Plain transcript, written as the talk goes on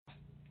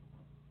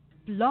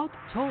Blog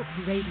Talk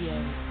Radio.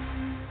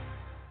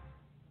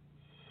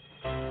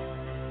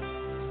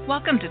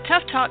 Welcome to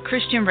Tough Talk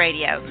Christian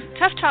Radio.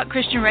 Tough Talk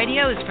Christian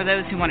Radio is for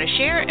those who want to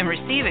share and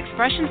receive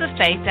expressions of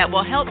faith that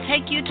will help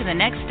take you to the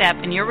next step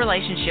in your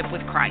relationship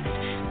with Christ.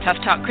 Tough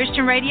Talk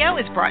Christian Radio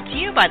is brought to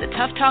you by the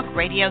Tough Talk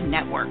Radio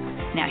Network.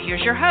 Now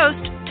here's your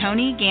host,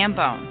 Tony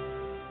Gambone.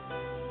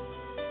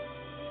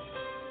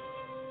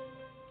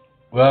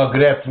 Well,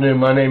 good afternoon.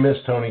 My name is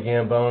Tony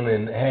Gambone,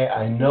 and hey,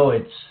 I know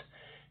it's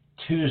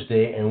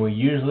Tuesday, and we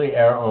usually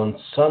air on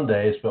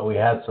Sundays, but we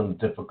had some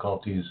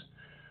difficulties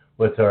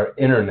with our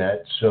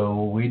internet,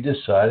 so we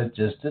decided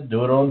just to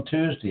do it on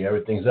Tuesday.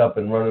 Everything's up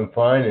and running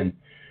fine, and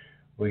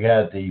we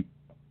had the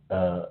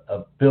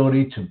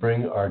ability to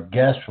bring our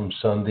guest from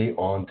Sunday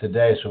on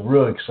today, so we're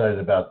really excited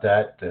about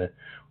that.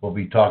 We'll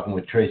be talking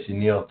with Tracy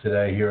Neal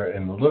today here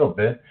in a little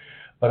bit,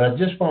 but I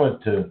just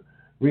wanted to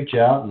reach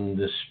out and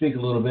just speak a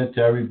little bit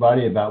to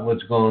everybody about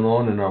what's going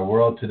on in our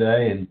world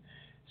today and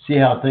see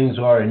how things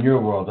are in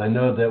your world. I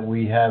know that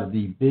we have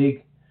the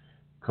big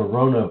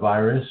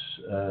coronavirus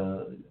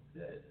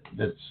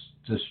that's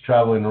just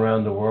traveling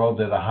around the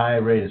world at a high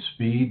rate of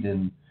speed,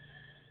 and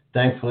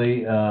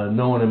thankfully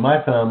no one in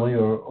my family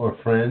or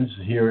friends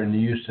here in the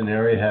Houston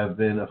area have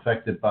been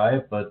affected by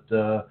it, but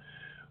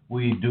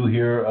we do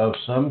hear of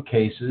some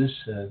cases,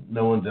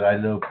 no one that I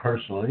know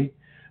personally.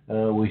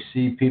 We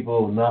see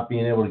people not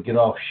being able to get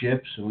off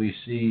ships. We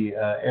see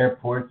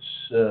airports,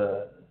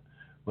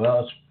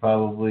 well, it's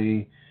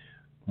probably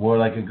more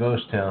like a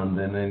ghost town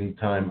than any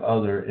time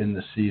other in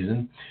the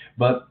season.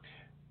 But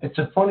it's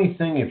a funny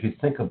thing if you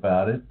think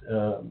about it.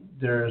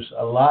 There's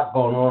a lot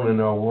going on in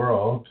our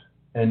world,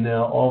 and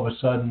now all of a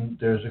sudden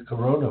there's a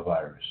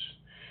coronavirus.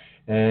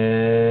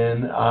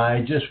 And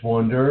I just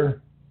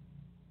wonder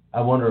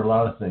a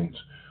lot of things.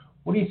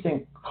 What do you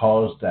think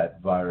caused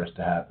that virus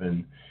to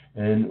happen?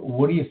 And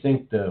what do you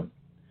think the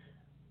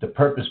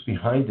purpose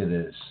behind it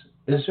is?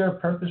 Is there a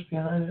purpose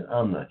behind it?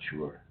 I'm not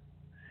sure.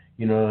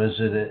 You know, is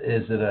it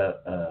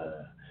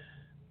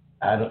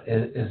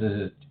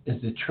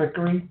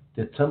trickery?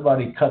 Did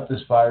somebody cut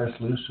this virus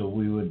loose so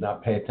we would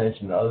not pay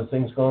attention to other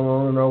things going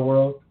on in our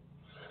world?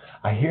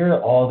 I hear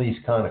all these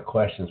kind of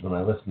questions when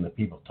I listen to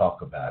people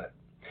talk about it.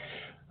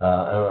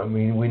 I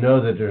mean, we know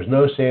that there's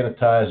no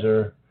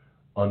sanitizer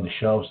on the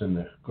shelves in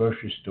the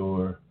grocery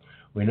store.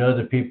 We know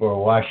that people are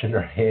washing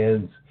their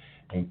hands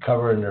and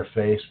covering their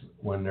face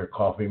when they're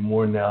coughing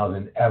more now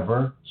than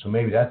ever, so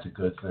maybe that's a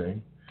good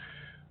thing.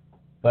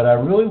 But I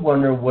really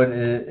wonder what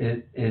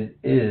it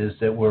is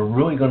that we're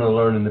really going to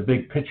learn in the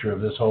big picture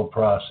of this whole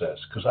process,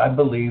 because I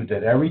believe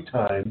that every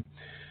time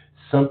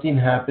something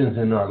happens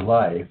in our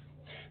life,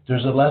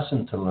 there's a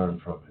lesson to learn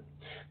from it.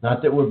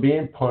 Not that we're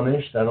being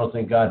punished. I don't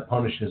think God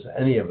punishes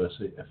any of us.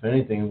 If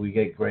anything, we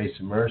get grace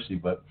and mercy,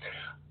 but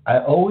I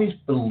always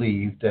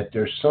believe that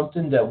there's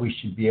something that we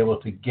should be able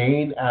to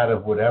gain out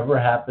of whatever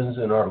happens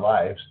in our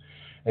lives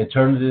and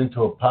turn it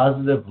into a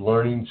positive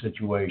learning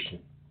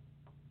situation.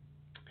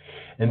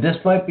 And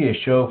this might be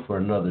a show for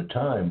another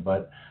time,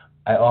 but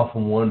I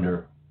often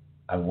wonder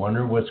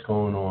what's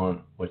going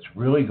on, what's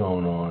really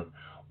going on,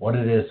 what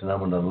it is that I'm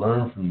going to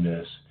learn from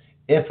this,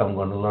 if I'm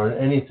going to learn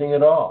anything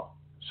at all.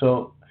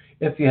 So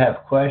if you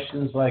have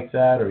questions like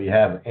that, or you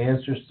have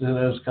answers to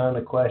those kind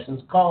of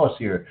questions, call us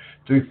here,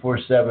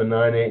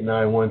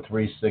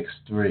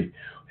 347-989-1363.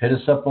 Hit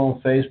us up on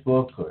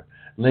Facebook or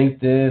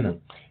LinkedIn. And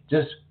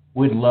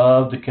we'd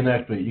love to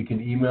connect with you. You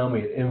can email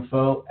me at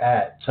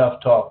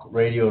info@Tough Talk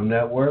Radio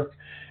Network.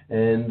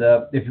 And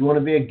if you want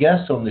to be a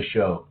guest on the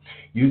show,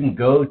 you can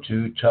go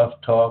to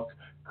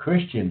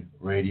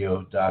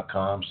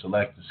toughtalkchristianradio.com,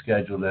 select the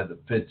schedule that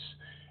fits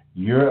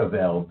your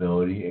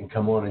availability, and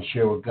come on and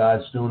share what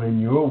God's doing in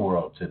your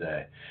world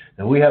today.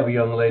 Now, we have a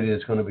young lady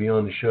that's going to be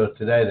on the show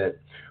today that,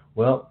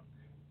 well,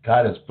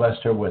 God has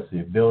blessed her with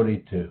the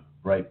ability to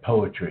write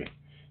poetry.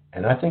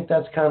 And I think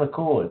that's kind of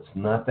cool. It's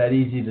not that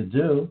easy to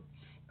do,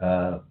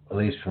 at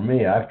least for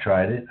me. I've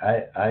tried it.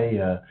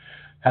 I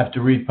have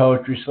to read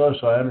poetry slow,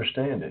 so I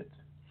understand it.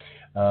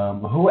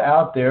 Who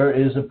out there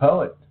is a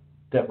poet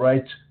that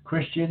writes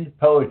Christian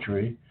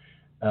poetry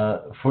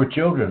for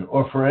children,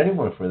 or for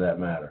anyone for that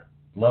matter?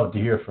 Love to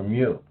hear from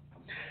you.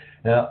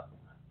 Now,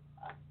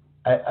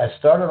 I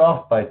started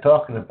off by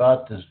talking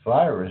about this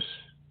virus,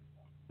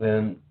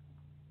 and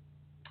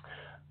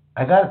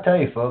I got to tell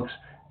you, folks,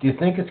 do you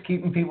think it's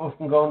keeping people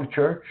from going to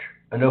church?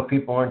 I know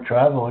people aren't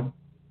traveling.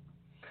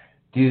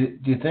 Do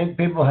you think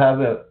people have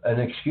an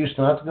excuse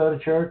not to go to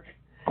church?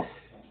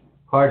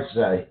 Hard to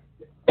say.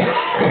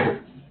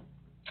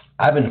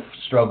 I've been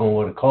struggling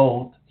with a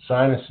cold,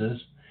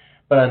 sinuses,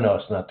 but I know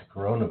it's not the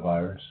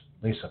coronavirus.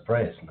 At least I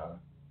pray it's not.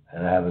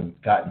 And I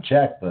haven't gotten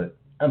checked, but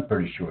I'm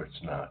pretty sure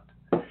it's not.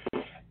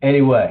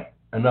 Anyway,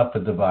 enough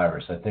of the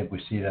virus. I think we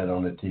see that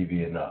on the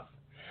TV enough.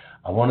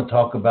 I want to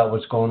talk about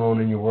what's going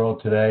on in your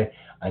world today.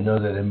 I know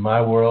that in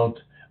my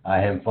world,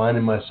 I am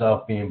finding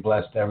myself being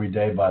blessed every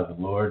day by the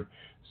Lord.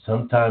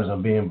 Sometimes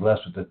I'm being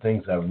blessed with the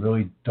things I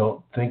really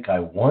don't think I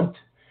want,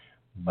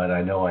 but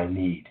I know I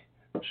need.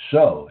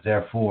 So,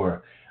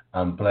 therefore,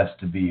 I'm blessed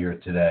to be here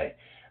today.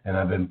 And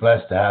I've been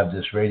blessed to have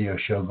this radio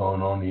show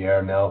going on the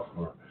air now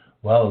for,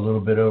 well, a little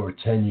bit over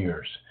 10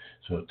 years.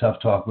 So Tough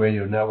Talk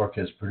Radio Network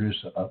has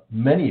produced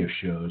many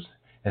shows.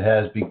 It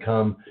has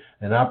become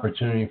an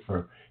opportunity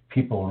for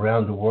people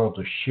around the world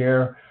to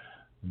share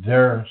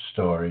their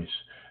stories,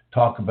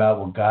 talk about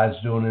what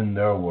God's doing in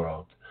their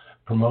world,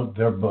 promote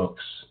their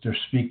books, their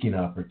speaking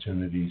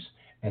opportunities,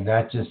 and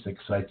that just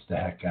excites the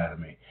heck out of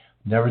me.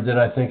 Never did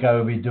I think I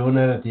would be doing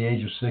that at the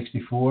age of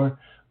 64,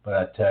 but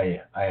I tell you,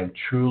 I am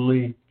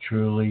truly,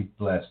 truly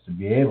blessed to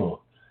be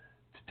able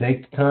to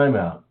take the time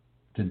out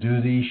to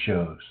do these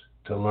shows,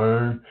 to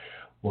learn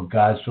what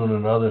God's doing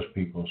in other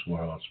people's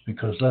worlds.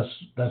 Because let's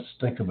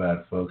think about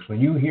it, folks.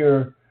 When you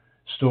hear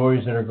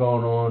stories that are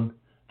going on,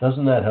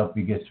 doesn't that help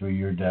you get through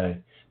your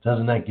day?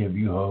 Doesn't that give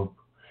you hope?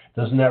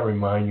 Doesn't that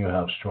remind you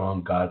how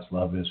strong God's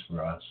love is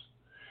for us?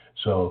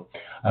 So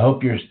I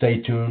hope you'll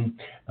stay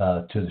tuned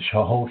to the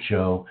whole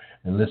show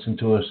and listen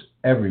to us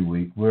every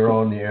week. We're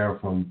on the air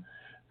from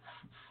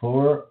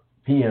 4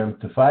 p.m.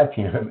 to 5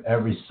 p.m.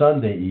 every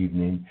Sunday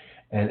evening,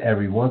 and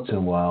every once in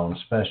a while, on a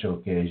special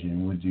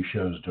occasion, we do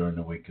shows during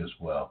the week as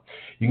well.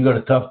 You can go to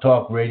Tough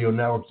Talk Radio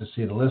Network to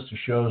see the list of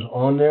shows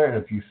on there, and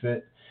if you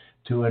fit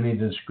to any of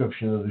the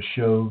description of the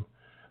show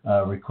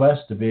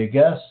request to be a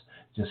guest,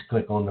 just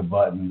click on the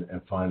button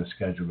and find a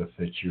schedule that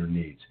fits your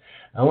needs.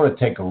 I want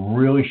to take a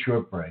really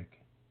short break,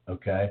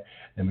 okay?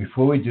 And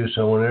before we do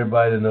so, I want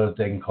everybody to know that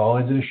they can call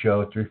into the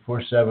show at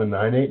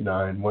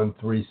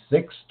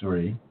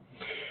 347-989-1363.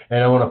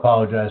 And I want to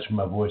apologize for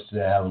my voice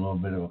today. I have a little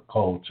bit of a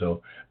cold,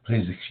 so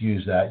please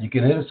excuse that. You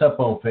can hit us up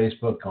on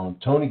Facebook on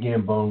Tony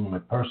Gambone, my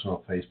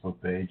personal Facebook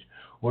page,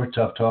 or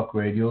Tough Talk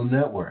Radio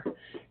Network.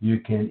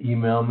 You can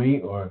email me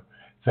or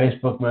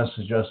Facebook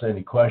message us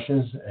any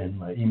questions, and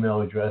my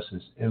email address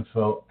is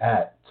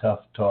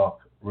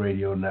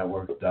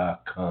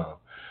info@toughtalkradionetwork.com.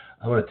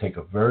 I'm going to take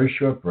a very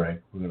short break.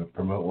 We're going to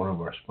promote one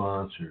of our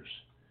sponsors,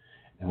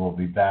 and we'll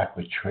be back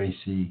with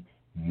Tracy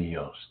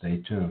Neal. Stay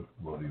tuned.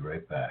 We'll be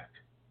right back.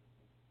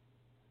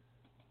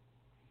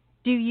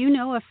 Do you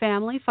know a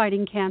family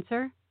fighting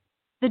cancer?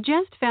 The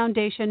Just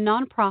Foundation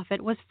nonprofit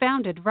was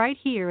founded right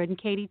here in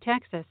Katy,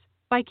 Texas,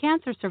 by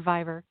cancer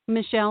survivor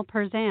Michelle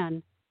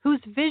Perzan,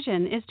 whose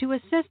vision is to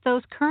assist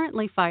those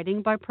currently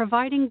fighting by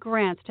providing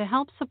grants to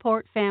help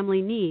support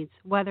family needs,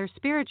 whether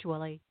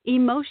spiritually,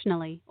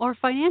 emotionally, or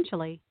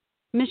financially.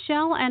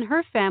 Michelle and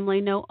her family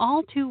know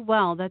all too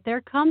well that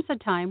there comes a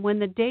time when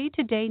the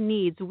day-to-day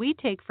needs we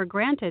take for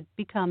granted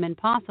become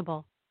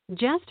impossible.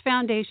 Just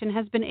Foundation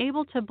has been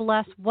able to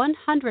bless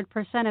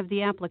 100% of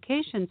the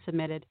applications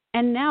submitted,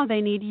 and now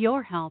they need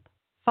your help.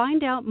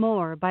 Find out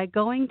more by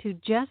going to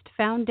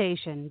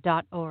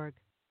justfoundation.org.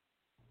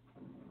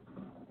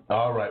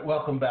 All right,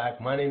 welcome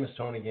back. My name is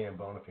Tony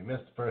Gambone. If you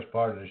missed the first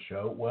part of the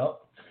show,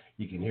 well,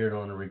 you can hear it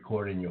on the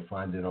recording. You'll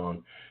find it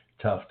on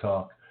Tough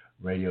Talk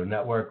Radio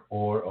Network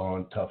or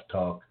on Tough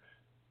Talk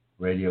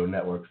Radio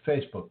Network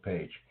Facebook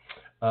page.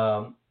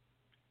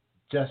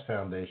 Just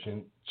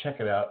Foundation, check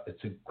it out.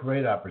 It's a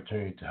great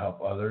opportunity to help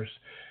others,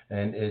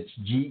 and it's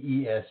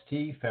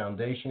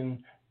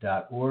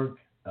gestfoundation.org.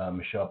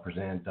 Michelle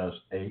Perzan does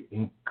an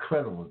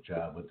incredible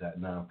job with that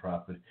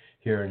nonprofit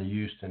here in the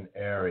Houston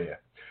area.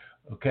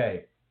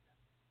 Okay,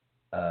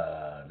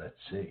 let's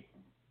see.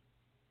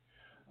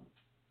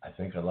 I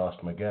think I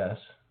lost my guess.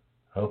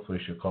 Hopefully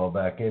she'll call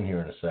back in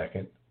here in a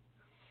second.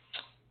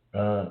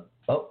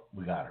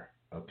 We got her.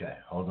 Okay,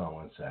 hold on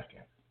one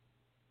second.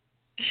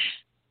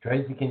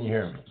 Tracy, can you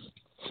hear me?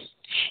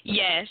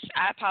 Yes,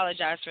 I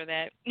apologize for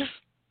that.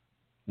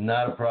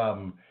 Not a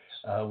problem.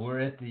 We're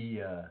at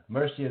the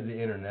mercy of the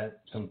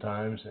internet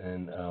sometimes,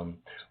 and,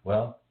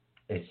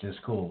 it's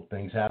just cool.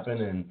 Things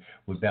happen, and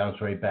we bounce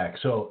right back.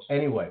 So,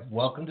 anyway,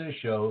 welcome to the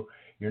show.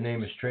 Your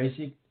name is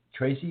Tracy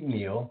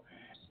Neal,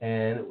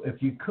 and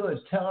if you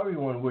could, tell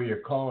everyone where you're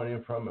calling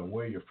in from and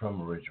where you're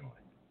from originally.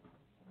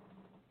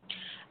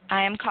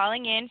 I am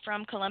calling in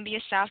from Columbia,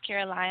 South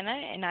Carolina,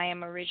 and I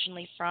am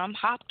originally from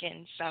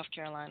Hopkins, South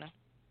Carolina.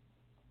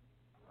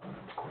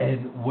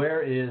 And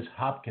where is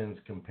Hopkins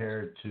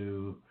compared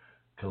to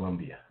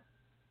Columbia?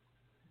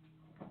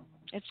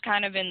 It's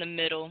kind of in the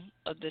middle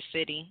of the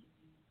city.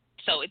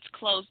 So it's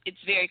close.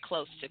 It's very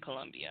close to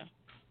Columbia.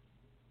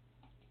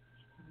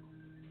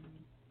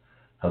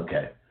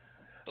 Okay.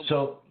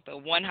 So the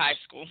one high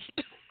school.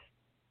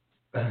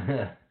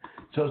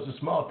 So it's a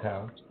small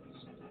town.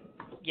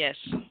 Yes.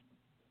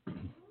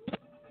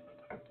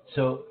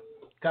 So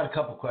got a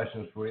couple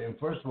questions for you. And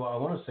first of all, I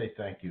want to say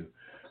thank you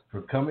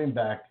for coming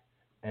back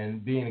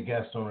and being a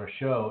guest on our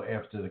show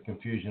after the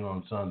confusion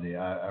on Sunday.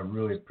 I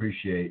really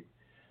appreciate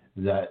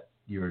that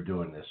you're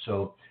doing this.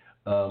 So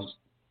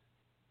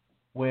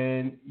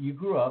when you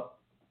grew up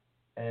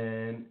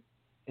and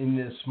in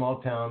this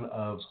small town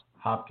of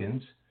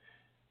Hopkins,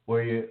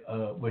 where did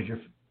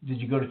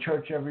you go to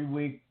church every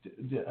week?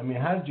 I mean,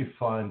 how did you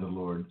find the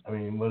Lord? I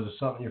mean, was it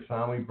something your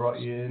family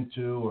brought you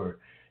into, or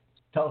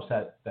tell us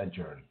that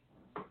journey.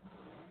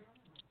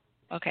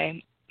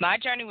 Okay. My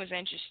journey was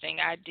interesting.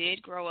 I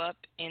did grow up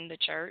in the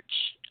church.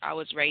 I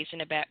was raised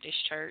in a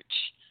Baptist church,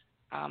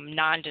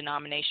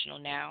 non-denominational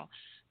now.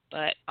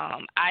 But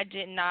I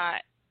did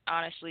not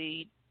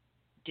honestly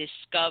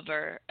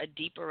discover a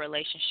deeper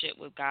relationship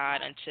with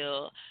God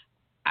until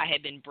I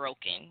had been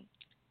broken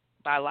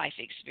by life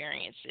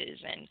experiences.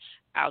 And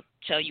I'll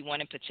tell you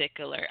one in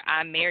particular.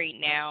 I'm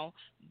married now,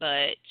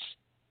 but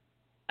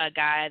a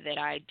guy that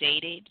I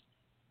dated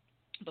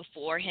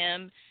before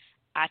him,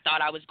 I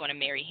thought I was going to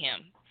marry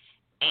him.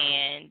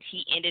 And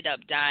he ended up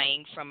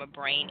dying from a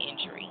brain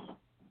injury.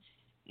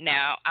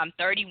 Now, I'm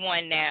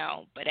 31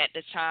 now, but at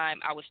the time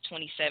I was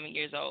 27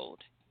 years old.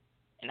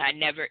 And I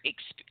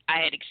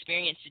had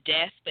experienced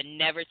death, but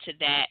never to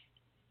that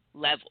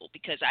level,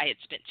 because I had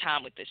spent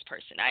time with this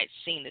person. I had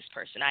seen this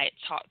person. I had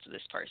talked to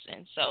this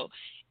person. So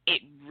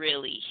it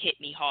really hit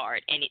me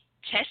hard, and it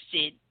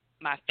tested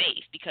my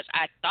faith, because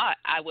I thought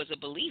I was a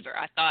believer.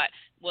 I thought,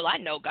 well, I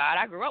know God.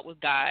 I grew up with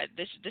God.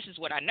 This is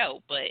what I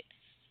know. But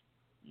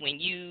when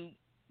you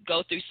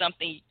go through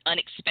something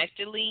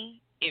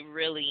unexpectedly, it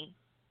really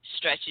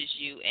stretches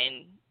you.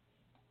 And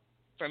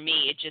for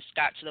me, it just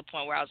got to the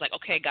point where I was like,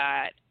 okay,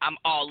 God, I'm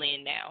all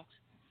in now.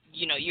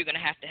 You're going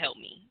to have to help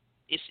me.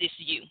 It's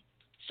you.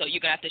 So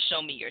you're going to have to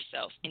show me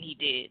yourself. And he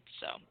did.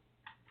 So.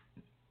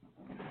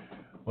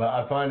 Well,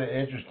 I find it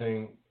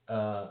interesting.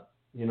 I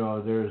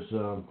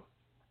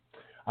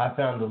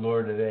found the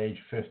Lord at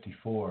age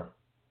 54.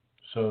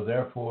 So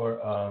therefore,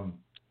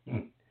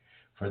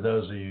 for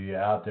those of you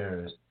out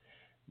there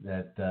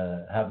that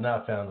have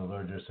not found the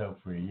Lord, there's hope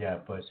for you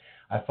yet. But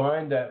I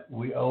find that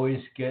we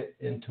always get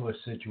into a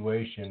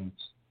situation,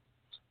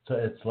 so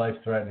it's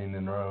life-threatening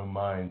in our own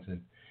minds,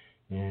 and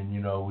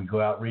we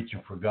go out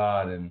reaching for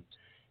God, and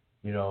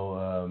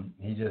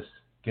he just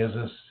gives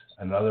us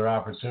another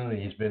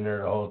opportunity. He's been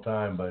there the whole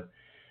time, but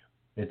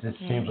it just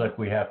seems like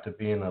we have to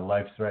be in a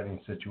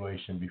life-threatening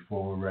situation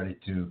before we're ready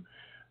to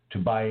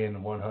buy in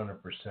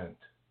 100%.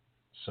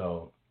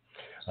 So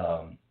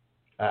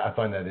I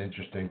find that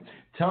interesting.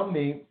 Tell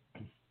me,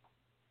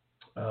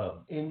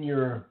 in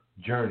your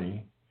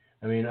journey,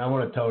 I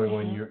want to tell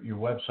everyone your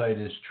website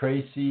is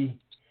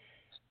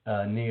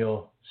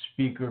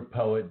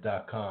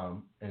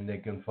TracyNealSpeakerPoet.com, and they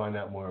can find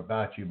out more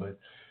about you. But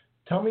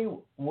tell me,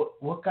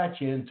 what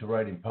got you into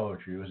writing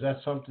poetry? Was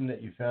that something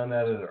that you found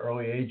out at an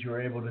early age you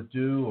were able to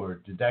do,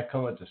 or did that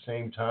come at the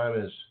same time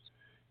as,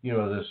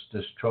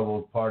 this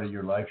troubled part of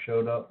your life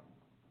showed up?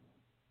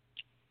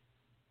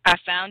 I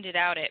found it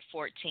out at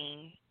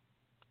 14.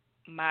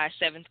 My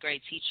 7th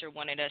grade teacher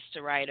wanted us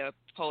to write a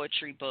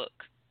poetry book,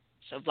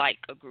 so like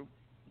a group,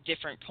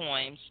 different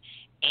poems.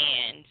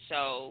 And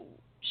so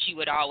she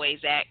would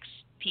always ask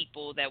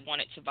people that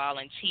wanted to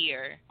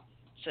volunteer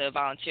to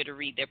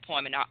read their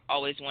poem, and I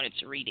always wanted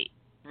to read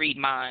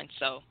mine.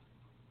 So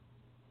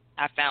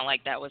I found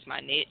like that was my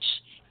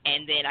niche.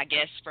 And then I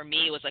guess for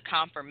me it was a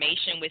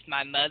confirmation with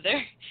my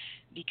mother,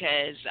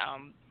 because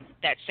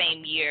that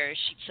same year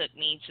she took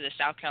me to the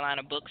South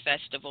Carolina Book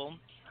Festival,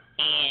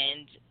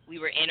 and we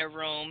were in a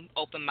room,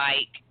 open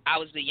mic. I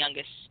was the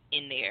youngest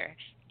in there,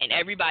 and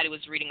everybody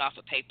was reading off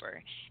a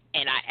paper.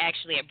 And I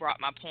actually had brought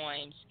my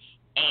poems,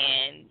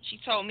 and she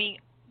told me,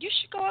 you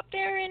should go up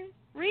there and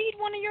read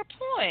one of your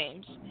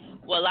poems.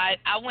 Well, I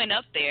went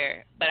up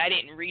there, but I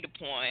didn't read a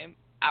poem.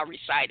 I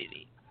recited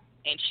it.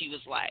 And she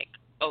was like,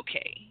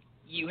 okay,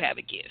 you have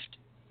a gift.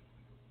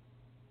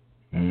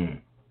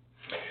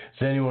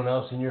 Is anyone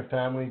else in your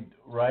family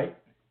write?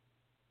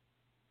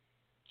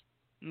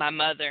 My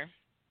mother.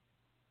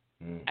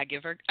 I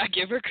give her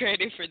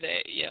credit for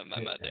that. Yeah, my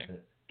mother.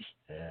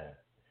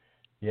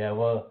 Yeah.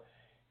 Well,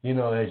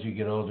 as you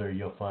get older,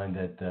 you'll find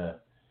that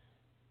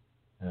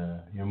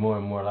you're more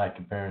and more like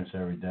your parents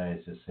every day.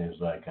 It just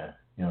seems like,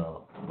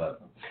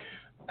 but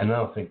I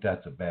don't think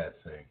that's a bad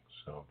thing.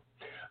 So,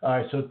 all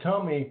right. So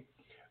tell me,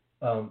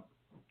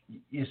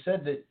 you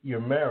said that you're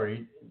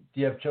married.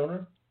 Do you have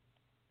children?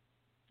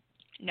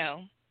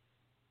 No.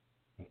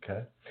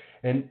 Okay.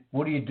 And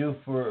what do you do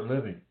for a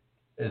living?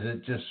 Is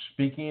it just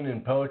speaking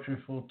and poetry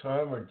full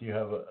time, or do you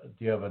have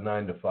a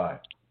 9 to 5?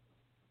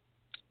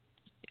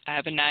 I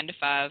have a 9 to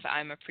 5.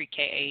 I'm a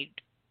pre-K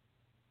aide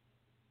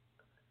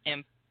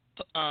in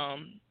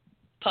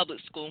public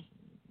school.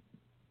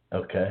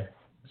 Okay.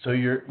 So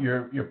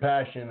your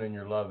passion and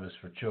your love is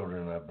for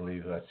children, I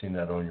believe. I've seen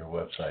that on your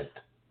website.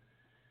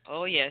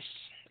 Oh yes,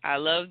 I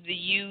love the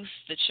youth,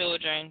 the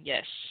children.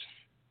 Yes.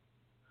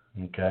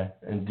 Okay.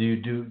 And do you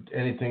do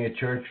anything at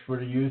church for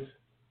the youth?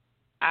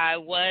 I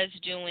was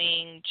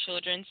doing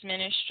children's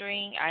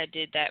ministry. I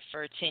did that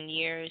for 10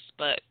 years,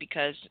 but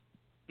because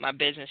my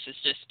business has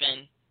just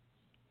been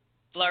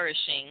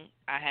flourishing,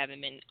 I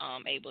haven't been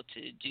able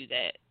to do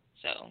that.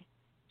 So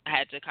I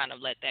had to kind of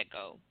let that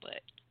go.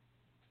 But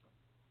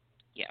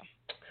yeah.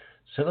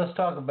 So let's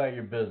talk about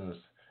your business.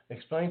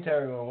 Explain to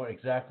everyone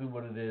exactly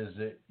what it is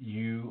that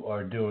you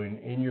are doing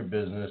in your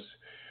business,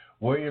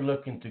 where you're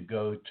looking to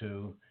go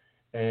to,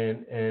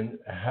 and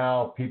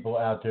how people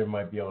out there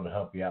might be able to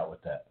help you out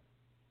with that.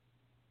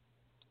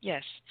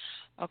 Yes.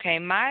 Okay,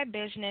 my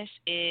business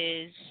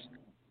is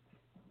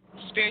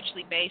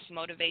spiritually based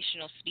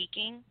motivational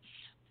speaking,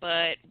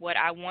 but what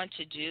I want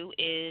to do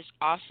is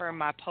offer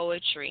my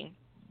poetry,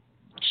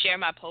 share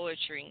my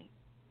poetry.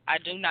 I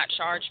do not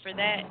charge for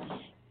that.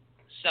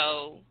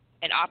 So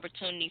an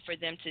opportunity for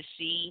them to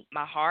see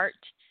my heart,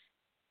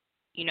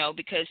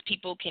 because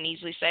people can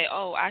easily say,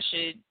 oh, I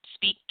should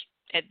speak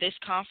at this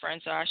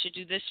conference or I should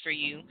do this for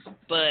you.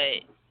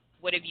 But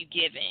what have you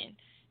given?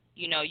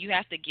 You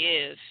have to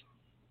give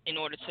in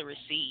order to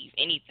receive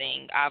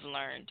anything, I've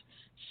learned.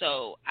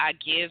 So I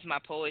give my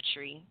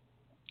poetry,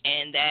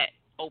 and that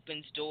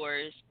opens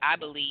doors, I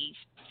believe,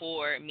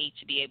 for me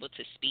to be able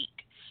to speak.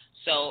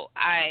 So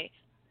I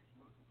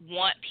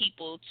want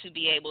people to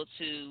be able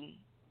to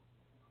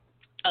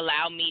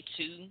allow me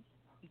to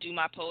do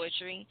my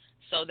poetry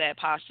so that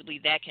possibly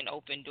that can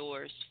open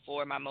doors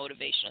for my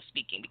motivational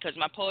speaking, because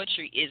my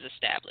poetry is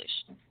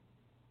established.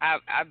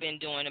 I've been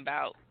doing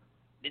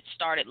it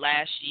started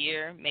last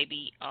year,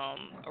 maybe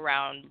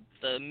around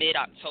the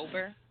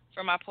mid-October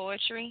for my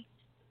poetry,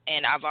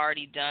 and I've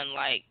already done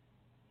like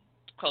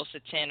close to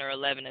 10 or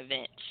 11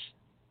 events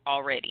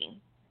already.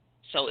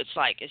 So it's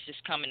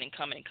just coming and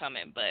coming and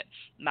coming. But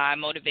my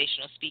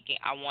motivational speaking,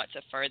 I want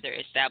to further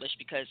establish,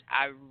 because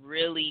I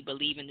really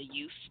believe in the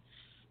youth.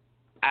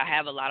 I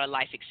have a lot of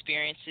life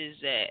experiences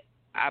that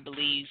I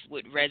believe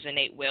would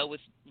resonate well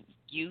with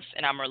youth,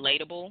 and I'm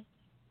relatable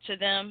to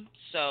them.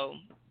 So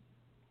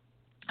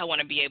I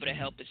want to be able to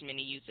help as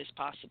many youth as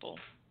possible.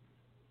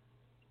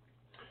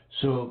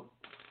 So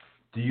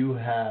do you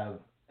have,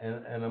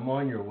 and I'm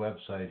on your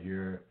website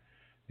here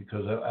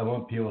because I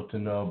want people to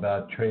know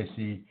about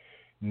Tracy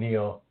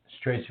Neal,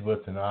 Tracy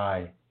with an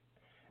I,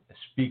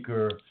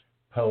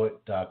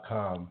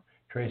 speakerpoet.com.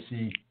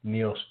 Tracy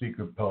Neal,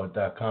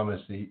 speakerpoet.com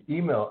is the is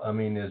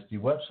the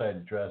website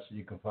address that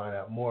you can find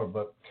out more.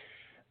 But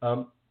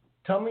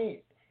tell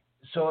me,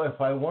 so if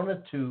I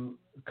wanted to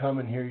come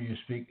and hear you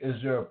speak, is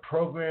there a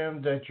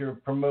program that you're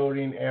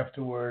promoting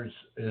afterwards?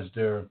 Is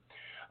there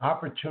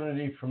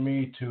opportunity for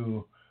me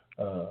to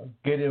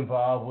get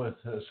involved with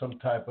some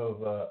type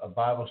of a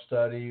Bible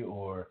study?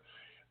 Or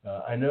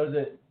I know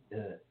that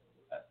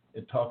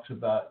it talks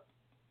about,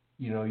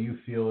 you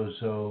feel as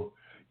though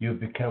you've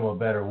become a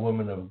better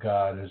woman of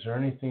God. Is there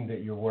anything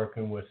that you're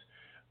working with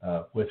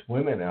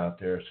women out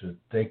there so that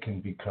they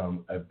can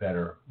become a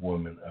better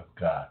woman of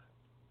God?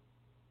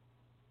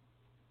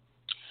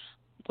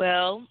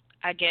 Well,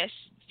 I guess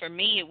for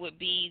me it would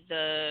be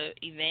the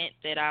event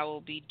that I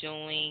will be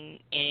doing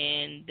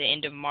in the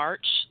end of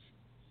March.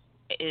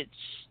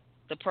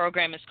 The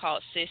program is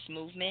called Sis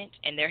Movement,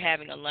 and they're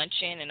having a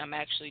luncheon, and I'm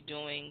actually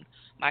doing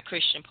my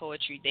Christian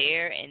poetry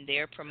there, and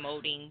they're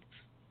promoting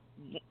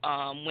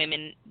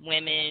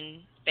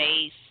women,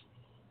 faith,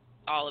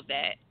 all of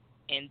that.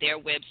 And their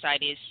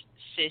website is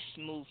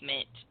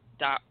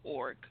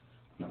sismovement.org.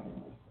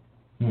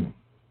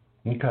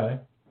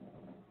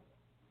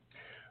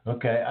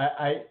 Okay.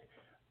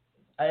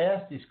 I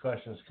ask these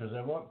questions because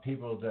I want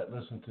people that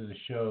listen to the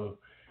show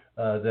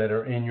that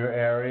are in your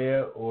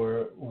area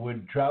or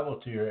would travel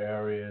to your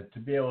area to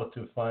be able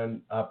to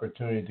find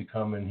opportunity to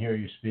come and hear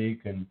you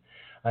speak. And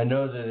I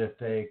know that if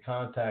they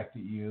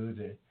contacted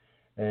you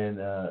and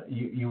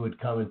you would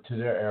come into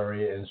their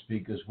area and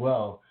speak as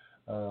well.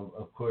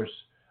 Of course,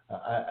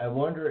 I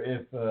wonder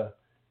if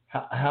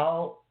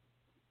how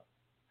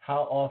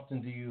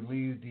often do you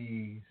leave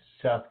the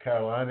South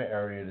Carolina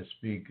area to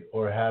speak,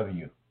 or have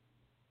you?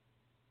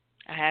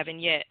 I haven't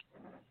yet.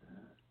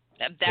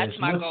 That's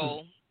my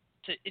goal.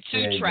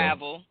 To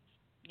travel.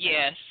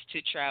 Yes,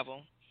 to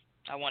travel.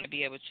 I want to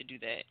be able to do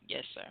that.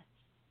 Yes, sir.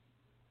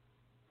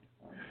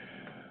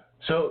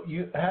 So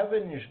you have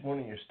in one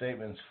of your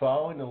statements,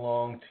 following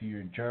along to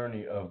your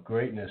journey of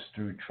greatness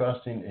through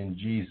trusting in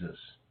Jesus.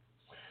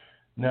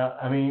 Now,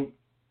 I'm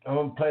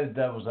going to play the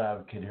devil's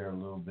advocate here a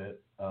little bit.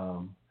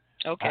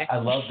 Okay. I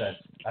love that.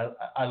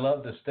 I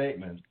love the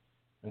statement.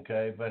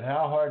 Okay, but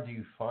how hard do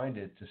you find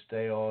it to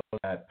stay on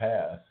that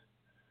path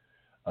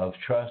of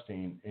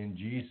trusting in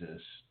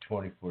Jesus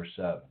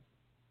 24/7?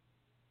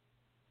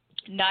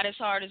 Not as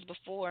hard as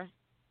before.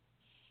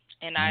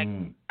 And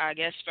I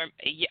guess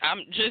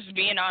I'm just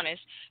being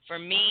honest. For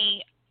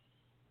me,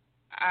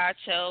 I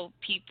tell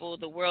people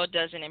the world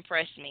doesn't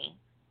impress me.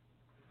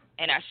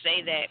 And I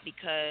say that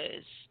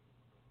because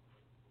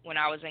when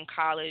I was in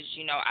college,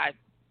 I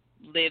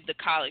lived the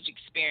college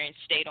experience,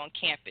 stayed on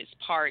campus,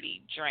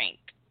 partied, drank,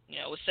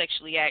 was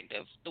sexually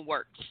active, the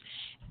works.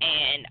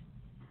 And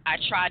I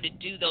tried to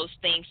do those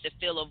things to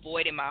fill a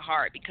void in my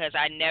heart because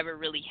I never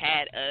really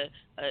had a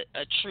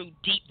true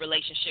deep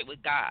relationship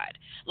with God.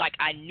 Like,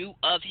 I knew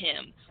of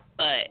him,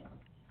 but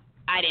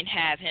I didn't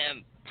have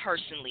him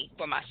personally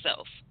for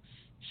myself.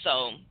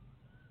 So,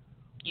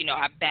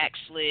 I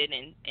backslid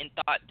and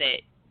thought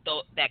that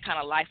that kind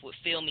of life would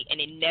fill me,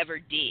 and it never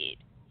did.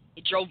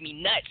 It drove me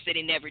nuts that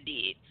it never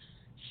did.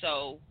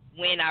 So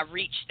when I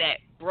reached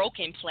that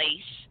broken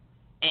place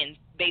and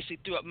basically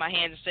threw up my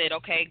hands and said,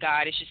 okay,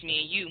 God, it's just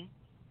me and you,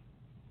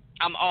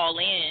 I'm all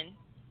in.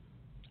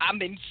 I've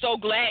been so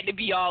glad to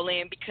be all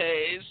in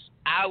because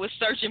I was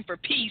searching for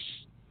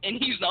peace, and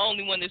he's the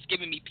only one that's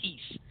giving me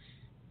peace.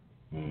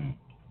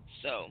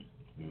 So.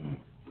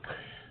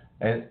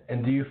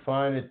 And do you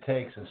find it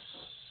takes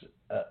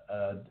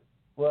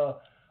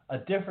a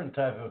different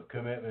type of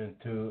commitment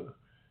to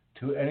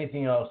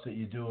anything else that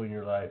you do in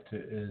your life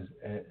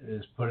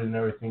is putting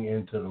everything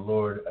into the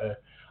Lord.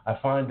 I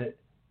find that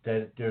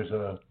there's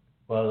the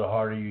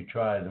harder you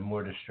try, the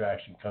more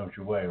distraction comes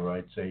your way,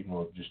 right? Satan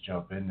will just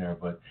jump in there.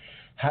 But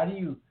how do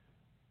you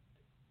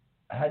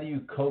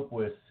cope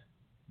with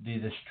the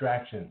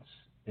distractions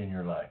in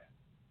your life?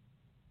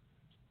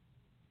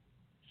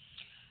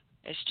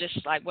 It's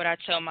just like what I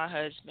tell my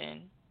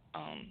husband.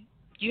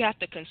 You have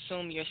to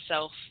consume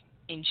yourself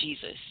in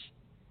Jesus.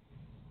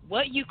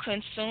 What you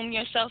consume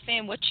yourself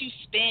in, what you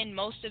spend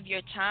most of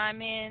your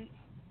time in,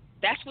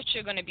 that's what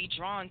you're going to be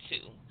drawn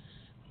to.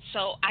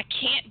 So I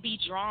can't be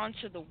drawn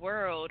to the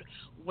world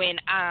when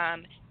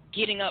I'm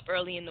getting up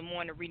early in the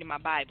morning reading my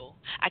Bible.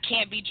 I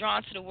can't be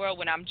drawn to the world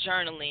when I'm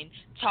journaling,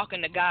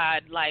 talking to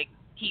God like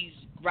he's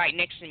right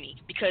next to me,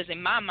 because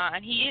in my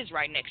mind, he is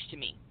right next to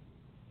me.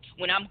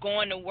 When I'm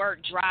going to work,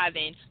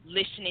 driving,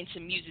 listening to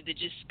music that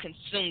just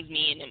consumes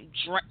me and I'm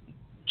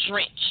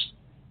drenched,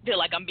 feel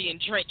like I'm being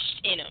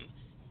drenched in him.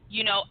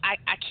 You know, I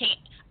can't,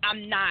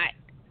 I'm not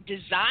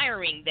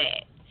desiring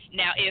that.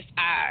 Now, if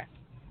I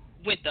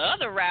went the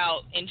other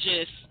route and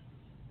just,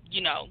 you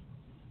know,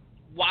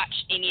 watch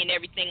any and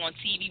everything on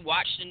TV,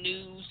 watch the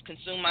news,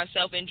 consume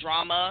myself in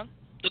drama,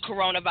 the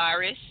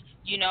coronavirus,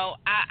 you know,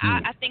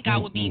 I think I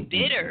would be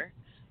bitter.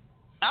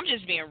 I'm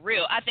just being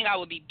real. I think I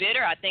would be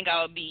bitter. I think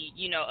I would be,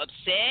 you know,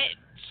 upset,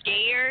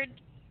 scared,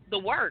 the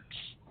works.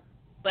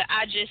 But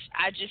I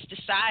just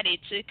decided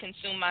to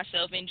consume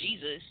myself in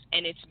Jesus,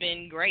 and it's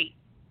been great.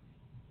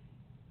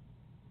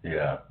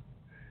 Yeah,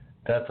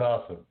 that's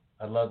awesome.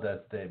 I love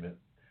that statement.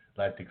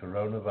 Like the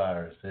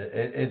coronavirus,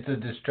 it's a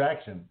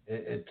distraction.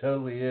 It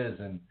totally is,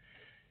 and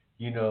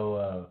you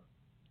know,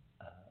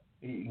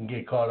 you can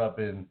get caught up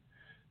in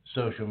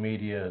social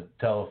media,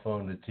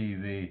 telephone, the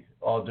TV,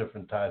 all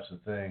different types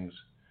of things.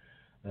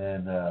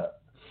 And I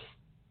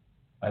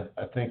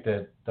think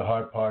that the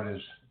hard part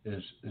is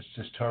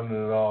just turning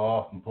it all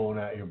off and pulling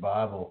out your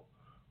Bible,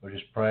 or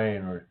just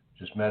praying, or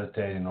just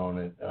meditating on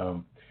it.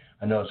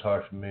 I know it's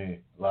hard for me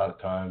a lot of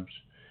times,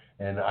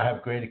 and I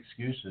have great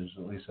excuses.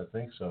 At least I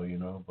think so, you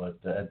know. But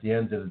at the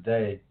end of the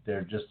day,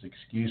 they're just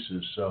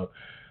excuses. So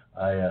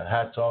I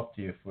hats off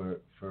to you for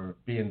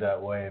being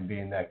that way and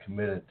being that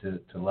committed to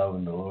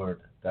loving the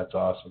Lord. That's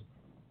awesome.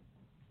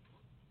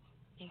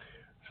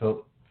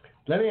 So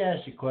let me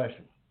ask you a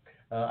question.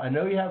 I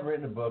know you have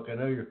written a book. I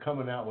know you're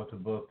coming out with a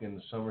book in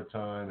the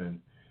summertime,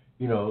 and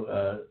you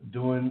know,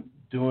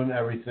 doing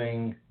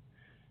everything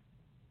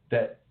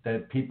that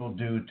people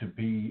do to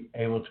be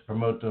able to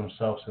promote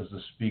themselves as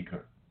a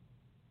speaker.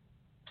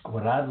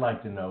 What I'd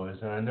like to know is,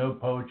 and I know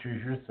poetry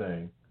is your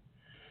thing,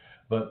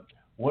 but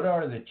what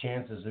are the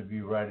chances of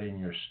you writing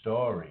your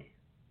story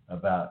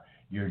about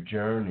your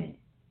journey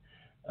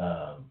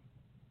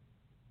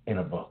in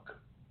a book?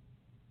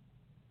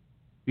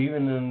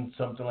 Even in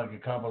something like a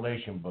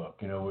compilation book,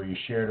 you know, where you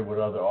shared it with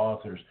other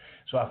authors.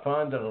 So I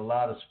find that a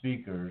lot of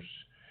speakers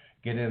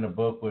get in a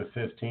book with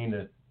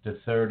 15 to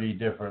 30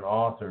 different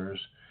authors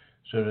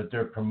so that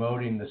they're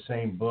promoting the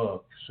same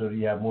book so that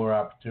you have more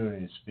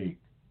opportunity to speak.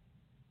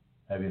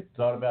 Have you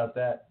thought about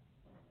that?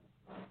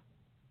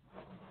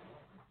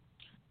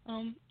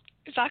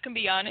 If I can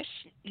be honest,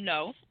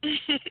 no.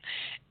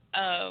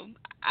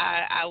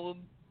 I will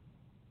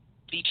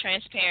be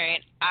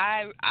transparent.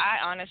 I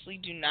honestly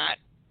do not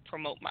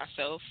promote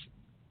myself,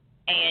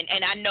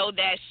 and I know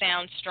that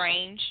sounds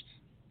strange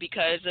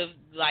because of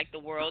like the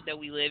world that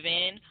we live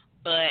in,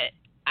 but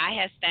I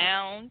have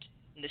found,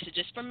 and this is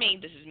just for me,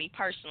 this is me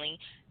personally,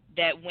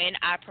 that when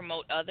I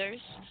promote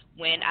others,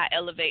 when I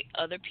elevate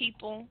other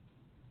people,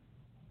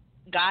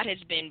 God has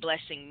been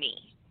blessing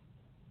me.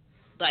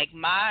 Like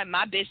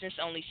my business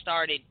only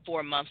started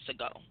 4 months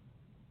ago,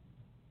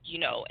 you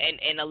know,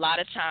 and a lot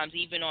of times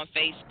even on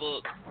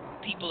Facebook,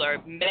 people are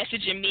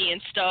messaging me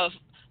and stuff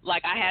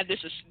like I have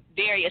this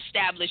very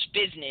established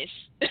business,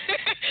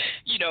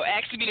 you know,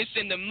 asking me to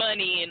send them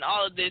money and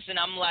all of this, and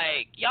I'm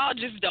like, y'all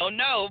just don't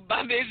know.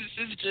 My business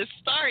has just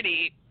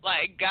started.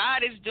 Like,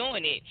 God is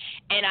doing it,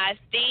 and I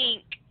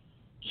think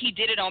he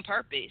did it on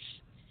purpose.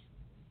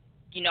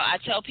 You know, I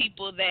tell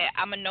people that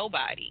I'm a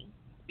nobody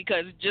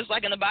because just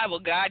like in the Bible,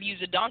 God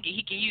used a donkey.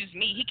 He can use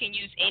me. He can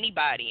use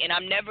anybody, and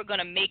I'm never going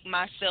to make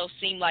myself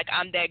seem like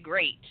I'm that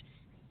great,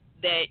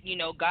 that, you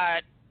know,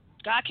 God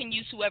can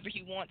use whoever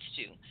he wants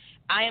to.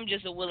 I am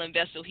just a willing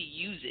vessel he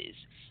uses.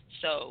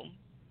 So.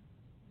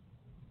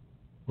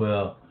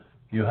 Well,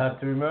 you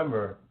have to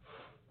remember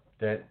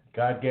that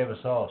God gave us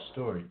all a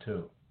story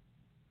too.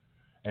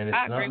 And it's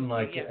nothing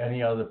like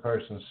any other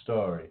person's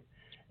story.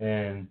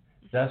 And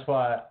that's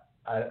why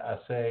I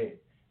say,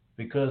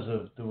 because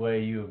of the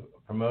way you're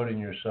promoting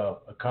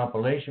yourself, a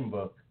compilation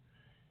book,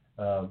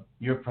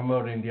 you're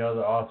promoting the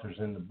other authors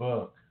in the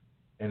book,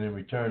 and in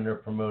return they're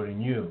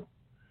promoting you.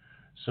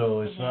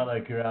 So it's not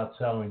like you're out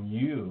selling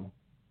you.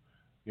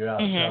 You're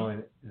out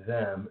selling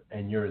them,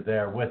 and you're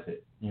there with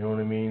it. You know what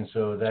I mean?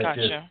 So that's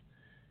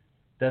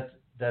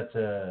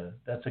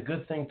a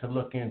good thing to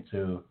look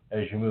into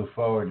as you move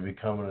forward to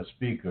becoming a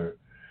speaker,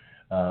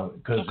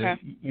 because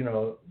you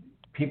know,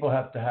 people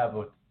have to have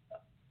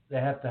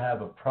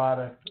a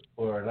product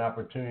or an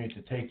opportunity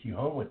to take you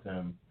home with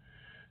them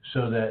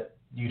so that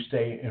you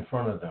stay in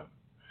front of them.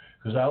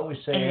 Because I always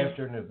say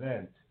after an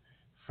event,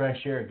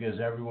 fresh air gives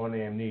everyone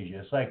amnesia.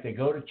 It's like they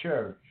go to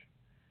church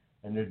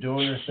and they're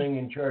doing their thing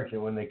in church,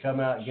 and when they come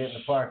out and get in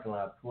the parking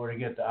lot before they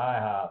get to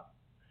IHOP,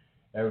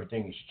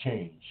 everything has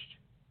changed.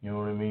 You know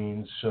what I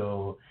mean?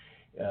 So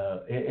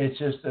it's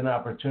just an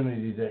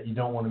opportunity that you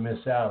don't want to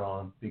miss out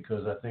on,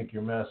 because I think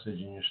your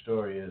message and your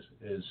story is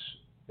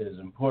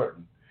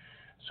important.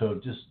 So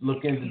just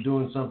look into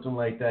doing something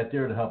like that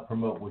there to help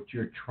promote what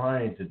you're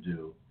trying to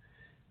do,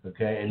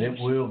 okay? And it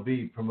will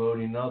be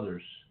promoting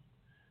others.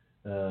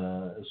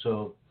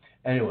 So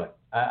anyway,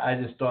 I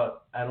just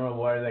thought, I don't know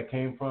where that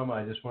came from.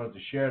 I just wanted to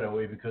share that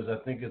way because I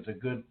think it's a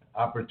good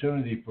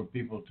opportunity for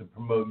people to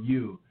promote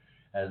you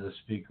as a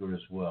speaker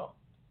as well.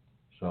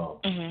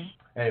 So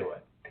anyway,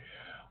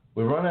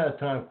 we run out of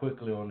time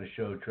quickly on the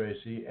show,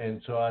 Tracy,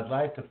 and so I'd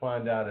like to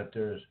find out if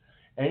there's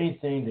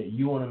anything that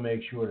you want to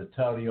make sure to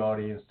tell the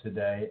audience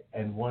today.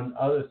 And one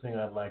other thing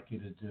I'd like you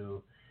to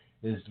do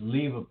is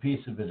leave a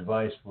piece of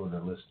advice for the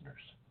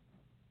listeners.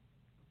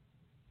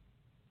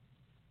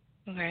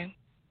 Okay.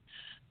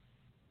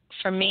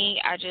 For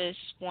me, I just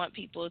want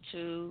people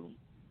to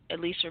at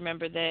least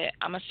remember that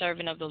I'm a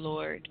servant of the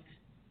Lord,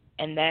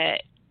 and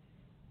that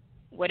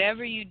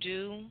whatever you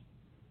do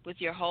with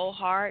your whole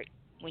heart,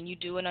 when you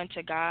do it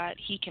unto God,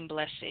 He can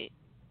bless it.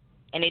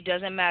 And it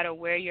doesn't matter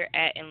where you're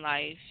at in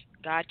life,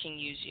 God can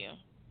use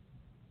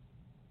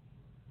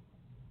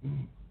you.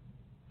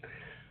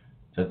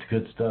 That's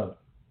good stuff.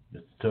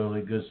 It's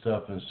totally good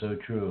stuff and so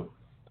true.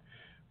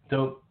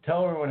 So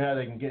tell everyone how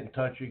they can get in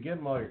touch with you. Give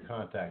them all your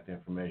contact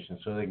information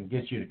so they can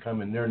get you to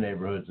come in their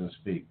neighborhoods and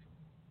speak.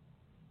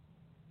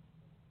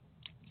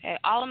 Okay,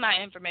 all of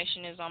my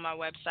information is on my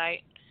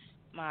website.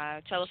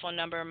 My telephone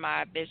number,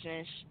 my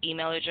business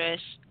email address,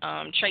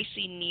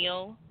 Tracy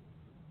Neal,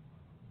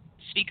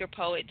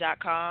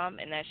 speakerpoet.com,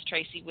 and that's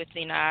Tracy with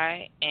an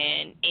I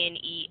and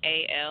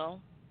Neal.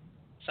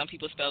 Some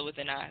people spell it with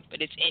an I,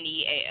 but it's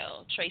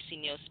Neal, Tracy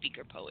Neal,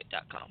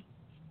 speakerpoet.com.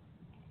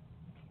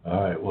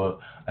 All right.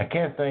 Well, I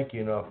can't thank you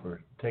enough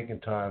for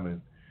taking time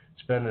and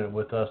spending it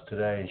with us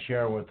today and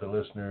sharing with the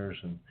listeners.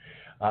 And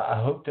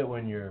I hope that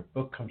when your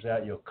book comes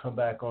out, you'll come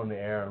back on the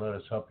air and let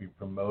us help you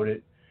promote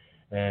it.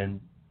 And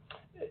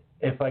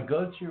if I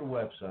go to your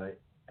website,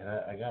 and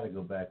I got to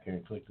go back here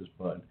and click this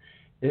button,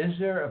 is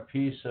there a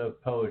piece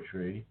of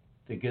poetry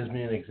that gives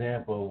me an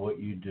example of what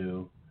you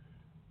do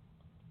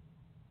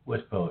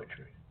with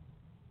poetry?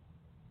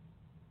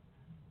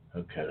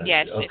 Okay.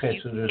 Yes. Okay,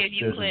 so there's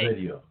a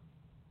video.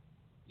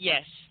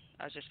 Yes.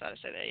 I was just about to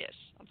say that, yes.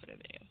 I'll put a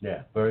video.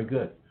 Yeah, very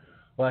good.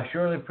 Well, I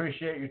surely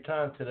appreciate your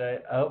time today.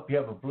 I hope you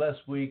have a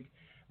blessed week,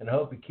 and I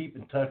hope you keep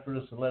in touch with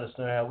us and let us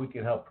know how we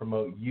can help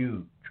promote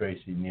you,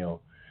 Tracy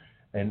Neal,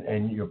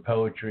 and your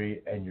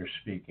poetry and your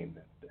speaking.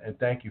 And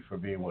thank you for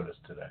being with us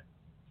today.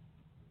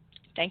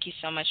 Thank you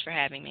so much for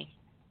having me.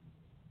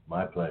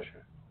 My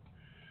pleasure.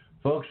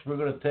 Folks, we're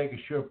going to take a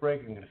short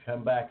break. I'm going to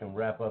come back and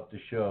wrap up the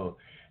show.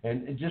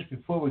 And just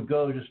before we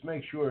go, just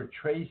make sure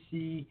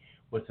Tracy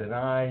with an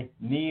I,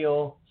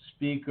 Neal,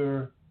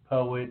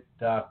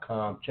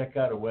 speakerpoet.com. Check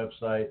out her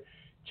website.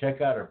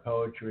 Check out her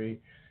poetry.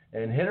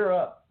 And hit her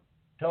up.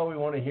 Tell her we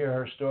want to hear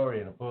her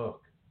story in a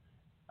book.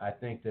 I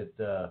think there's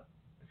a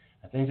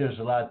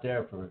lot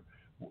there for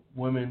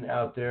women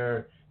out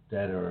there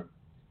that are,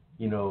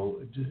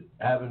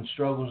 having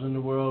struggles in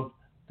the world.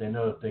 They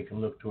know that they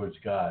can look towards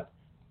God.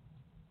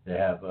 They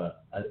have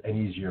an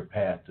easier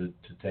path to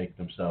take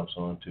themselves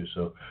onto.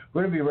 So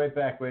we're going to be right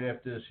back right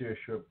after this here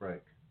short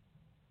break.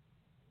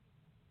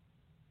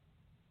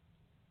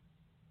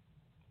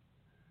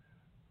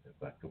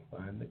 If I can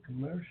find the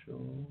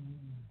commercial.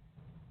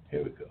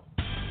 Here we go.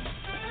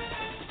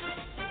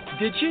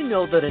 Did you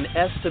know that an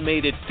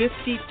estimated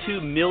 52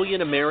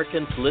 million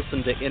Americans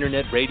listened to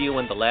Internet radio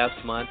in the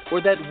last month?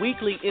 Or that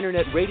weekly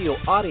Internet radio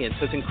audience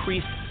has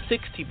increased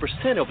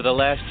 60% over the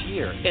last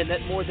year, and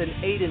that more than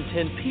 8 in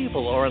 10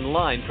 people are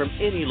online from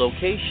any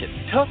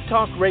location? Tough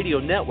Talk Radio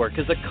Network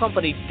is a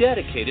company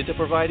dedicated to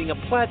providing a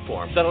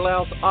platform that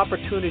allows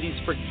opportunities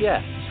for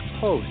guests,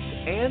 hosts,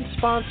 and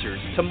sponsors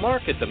to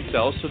market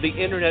themselves to the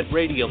Internet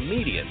radio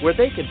medium, where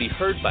they can be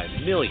heard by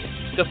millions.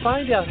 To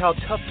find out how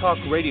Tough Talk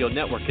Radio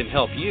Network can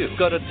help you,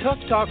 go to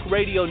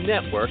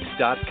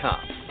toughtalkradionetwork.com.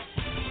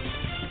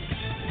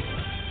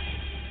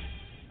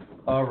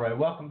 All right,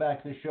 welcome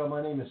back to the show.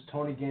 My name is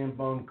Tony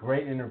Gambone.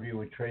 Great interview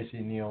with Tracy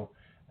Neal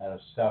out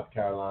of South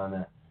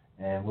Carolina,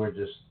 and we're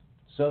just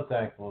so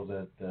thankful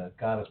that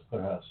God has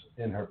put us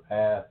in her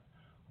path,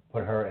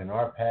 put her in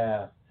our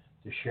path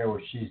to share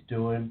what she's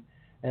doing.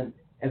 And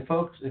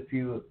folks, if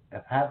you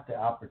have had the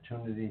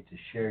opportunity to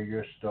share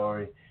your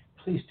story,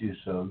 please do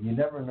so. You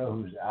never know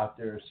who's out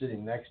there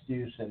sitting next to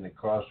you, sitting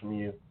across from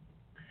you,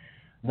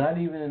 not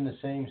even in the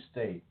same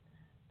state,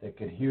 that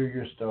could hear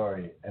your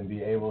story and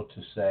be able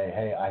to say,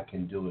 hey, I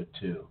can do it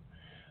too.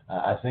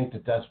 I think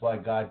that's why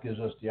God gives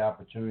us the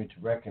opportunity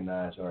to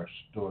recognize our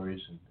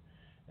stories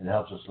and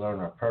helps us learn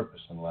our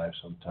purpose in life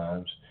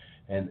sometimes,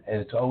 And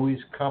it's always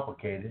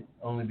complicated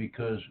only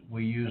because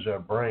we use our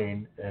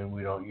brain and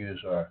we don't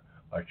use our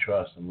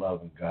trust and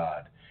love in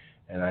God.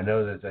 And I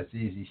know that that's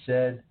easy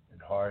said and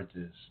hard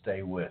to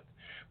stay with.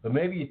 But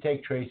maybe you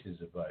take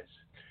Tracy's advice,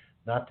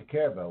 not to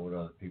care about what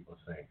other people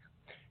think.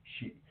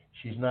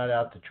 She's not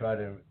out to try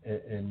to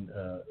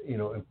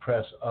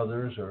impress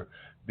others or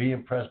be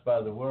impressed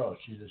by the world.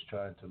 She's just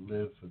trying to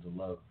live for the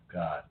love of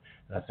God.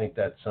 And I think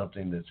that's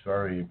something that's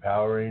very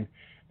empowering.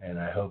 And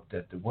I hope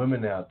that the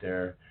women out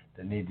there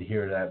that need to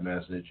hear that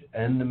message,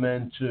 and the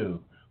men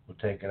too, will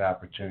take an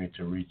opportunity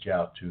to reach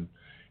out to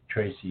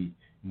Tracy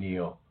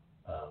Neal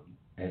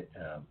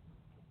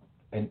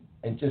and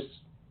just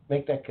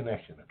make that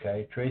connection,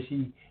 okay?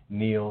 Tracy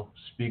Neal,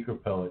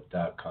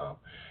 speakerpoet.com.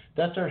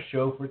 That's our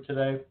show for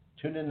today.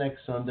 Tune in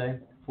next Sunday,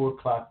 4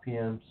 o'clock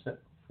p.m.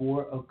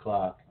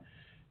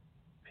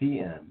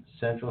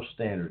 Central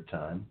Standard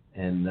Time.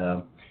 And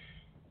I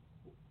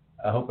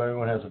hope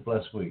everyone has a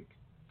blessed week.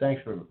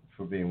 Thanks for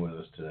being with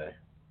us today.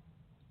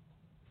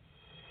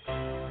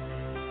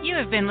 You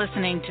have been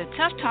listening to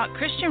Tough Talk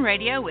Christian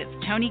Radio with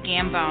Tony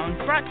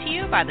Gambone, brought to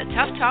you by the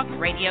Tough Talk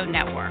Radio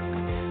Network.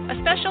 A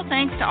special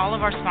thanks to all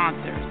of our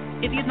sponsors.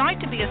 If you'd like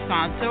to be a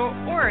sponsor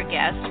or a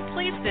guest,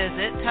 please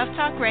visit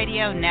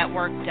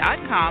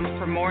toughtalkradionetwork.com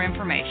for more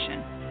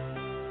information.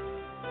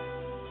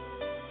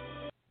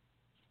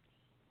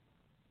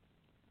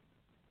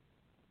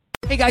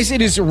 Hey guys,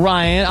 it is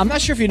Ryan. I'm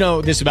not sure if you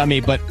know this about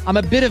me, but I'm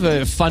a bit of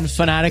a fun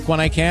fanatic when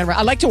I can.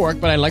 I like to work,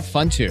 but I like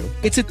fun too.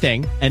 It's a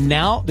thing. And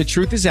now the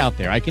truth is out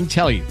there. I can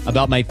tell you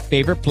about my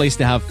favorite place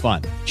to have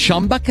fun.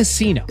 Chumba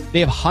Casino. They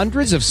have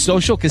hundreds of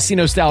social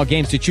casino style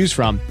games to choose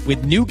from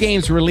with new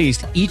games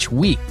released each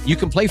week. You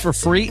can play for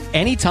free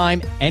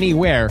anytime,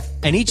 anywhere.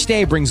 And each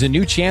day brings a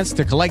new chance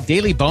to collect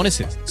daily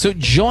bonuses. So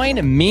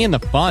join me in the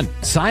fun.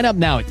 Sign up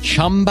now at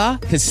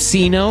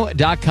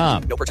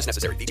ChumbaCasino.com. No purchase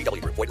necessary.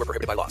 VGW Group. Void where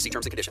prohibited by law. See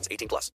terms and conditions. 18+.